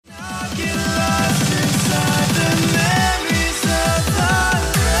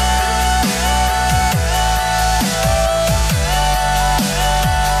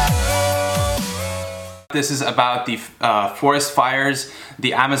This is about the forest fires,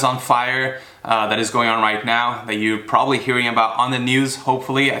 the Amazon fire that is going on right now that you're probably hearing about on the news,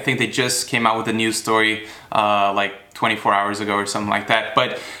 hopefully. I think they just came out with a news story like 24 hours ago or something like that.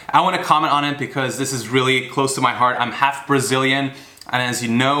 But I want to comment on it because this is really close to my heart. I'm half Brazilian, and as you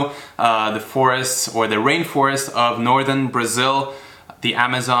know, the forests or the rainforest of northern Brazil, the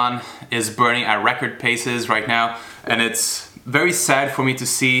Amazon, is burning at record paces right now, and it's very sad for me to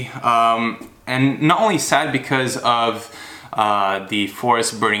see. And not only sad because of the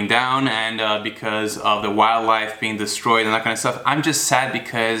forest burning down and because of the wildlife being destroyed and that kind of stuff. I'm just sad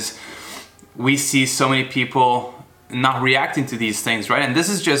because we see so many people not reacting to these things, right? And this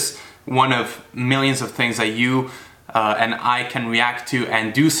is just one of millions of things that you and I can react to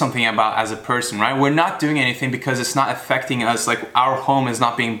and do something about as a person, right? We're not doing anything because it's not affecting us. Like, our home is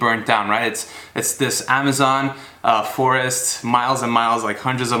not being burnt down, right? It's this Amazon forest, miles and miles, like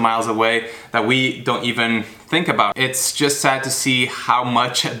hundreds of miles away, that we don't even think about. It's just sad to see how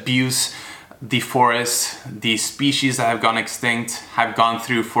much abuse the forests, the species that have gone extinct, have gone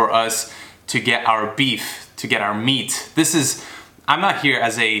through for us to get our beef, to get our meat. I'm not here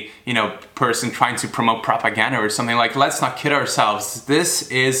as a, person trying to promote propaganda or something. Like, let's not kid ourselves. This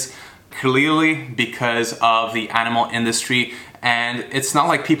is clearly because of the animal industry, and it's not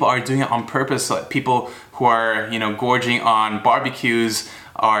like people are doing it on purpose. Like, people who are, gorging on barbecues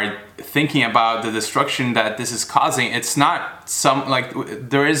are thinking about the destruction that this is causing. It's not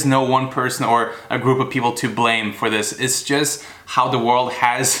there is no one person or a group of people to blame for this. It's just how the world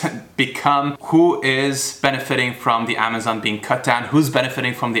has become. Who is benefiting from the Amazon being cut down? Who's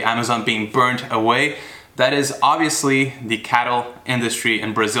benefiting from the Amazon being burnt away? That is obviously the cattle industry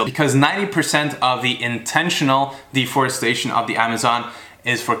in Brazil, because 90% of the intentional deforestation of the Amazon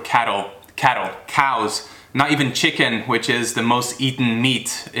is for cows. Not even chicken, which is the most eaten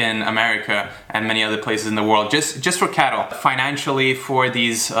meat in America and many other places in the world, just for cattle. Financially, for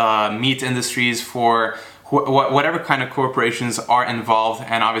these meat industries, for whatever kind of corporations are involved,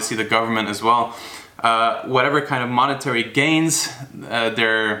 and obviously the government as well, whatever kind of monetary gains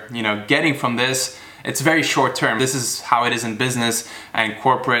they're getting from this, it's very short term. This is how it is in business and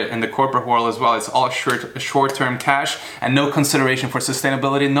in the corporate world as well. It's all short-term cash and no consideration for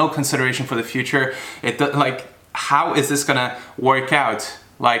sustainability, no consideration for the future. How is this gonna work out?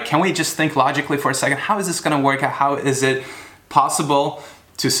 Like, can we just think logically for a second? How is this gonna work out? How is it possible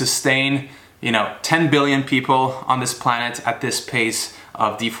to sustain 10 billion people on this planet at this pace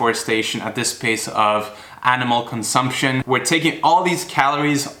of deforestation, at this pace of animal consumption? We're taking all these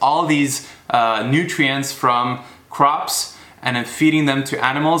calories, all these nutrients from crops, and then feeding them to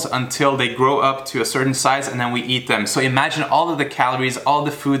animals until they grow up to a certain size, and then we eat them. So imagine all of the calories, all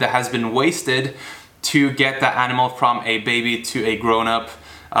the food that has been wasted to get that animal from a baby to a grown-up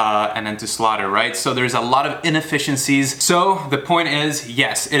and then to slaughter, right? So there's a lot of inefficiencies. So the point is,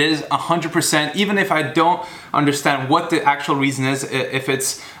 yes, it is 100%, even if I don't understand what the actual reason is, if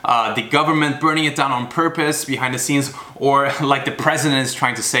it's the government burning it down on purpose behind the scenes, or like the president is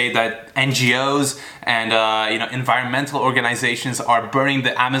trying to say that NGOs and environmental organizations are burning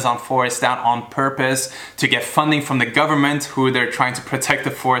the Amazon forest down on purpose to get funding from the government, who they're trying to protect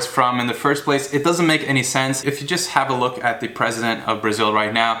the forest from in the first place. It doesn't make any sense. If you just have a look at the president of Brazil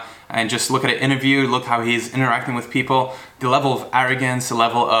right now and just look at an interview, look how he's interacting with people, the level of arrogance, the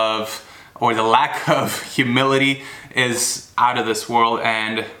level of, or the lack of humility is out of this world.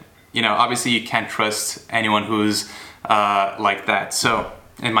 And obviously you can't trust anyone who's like that, so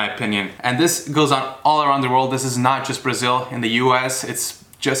in my opinion. And this goes on all around the world. This is not just Brazil. In the US, it's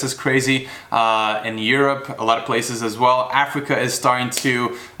just as crazy. In Europe, a lot of places as well. Africa is starting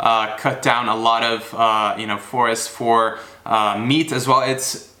to cut down a lot of forests for meat as well.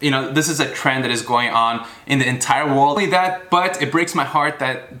 It's this is a trend that is going on in the entire world. Not only that, but it breaks my heart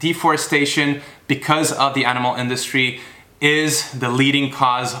that deforestation, because of the animal industry, is the leading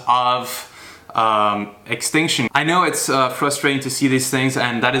cause of extinction. I know it's frustrating to see these things,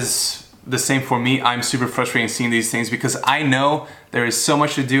 and that is the same for me. I'm super frustrated seeing these things because I know there is so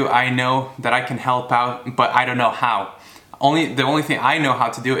much to do. I know that I can help out, but I don't know how. The only thing I know how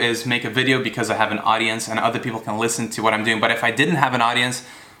to do is make a video because I have an audience and other people can listen to what I'm doing. But if I didn't have an audience,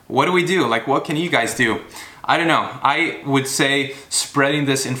 what do we do? Like, what can you guys do? I don't know. I would say spreading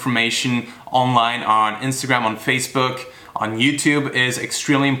this information online on Instagram, on Facebook, on YouTube is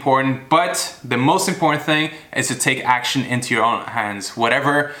extremely important, but the most important thing is to take action into your own hands,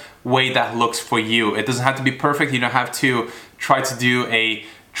 whatever way that looks for you. It doesn't have to be perfect. You don't have to try to do a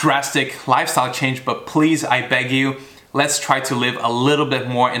drastic lifestyle change, but please, I beg you, let's try to live a little bit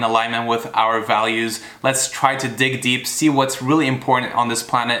more in alignment with our values. Let's try to dig deep, see what's really important on this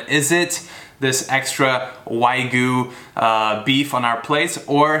planet. Is it this extra Wagyu beef on our plates,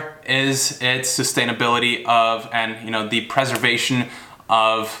 or is it sustainability of and the preservation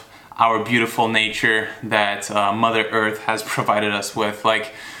of our beautiful nature that Mother Earth has provided us with?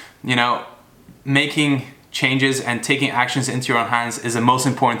 Like, making changes and taking actions into your own hands is the most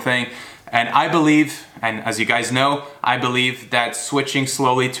important thing. And I believe, and as you guys know, I believe that switching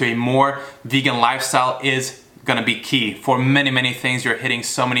slowly to a more vegan lifestyle is gonna be key. For many things, you're hitting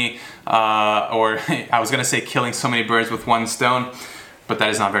so many, or I was gonna say killing so many birds with one stone, but that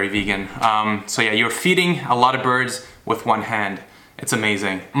is not very vegan. So yeah, you're feeding a lot of birds with one hand. It's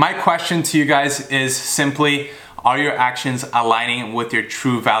amazing. My question to you guys is simply, are your actions aligning with your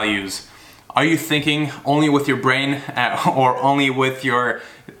true values? Are you thinking only with your brain or only with your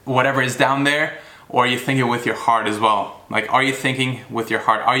whatever is down there? Or are you thinking with your heart as well? Like, are you thinking with your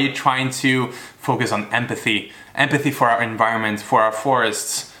heart? Are you trying to focus on empathy? Empathy for our environment, for our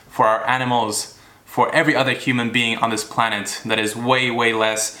forests, for our animals, for every other human being on this planet that is way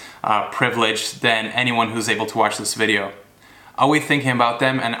less privileged than anyone who's able to watch this video. Are we thinking about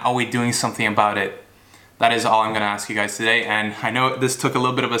them, and are we doing something about it? That is all I'm gonna ask you guys today, and I know this took a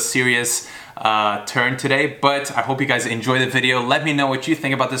little bit of a serious turn today, but I hope you guys enjoyed the video. Let me know what you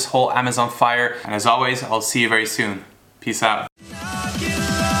think about this whole Amazon fire, and as always, I'll see you very soon. Peace out.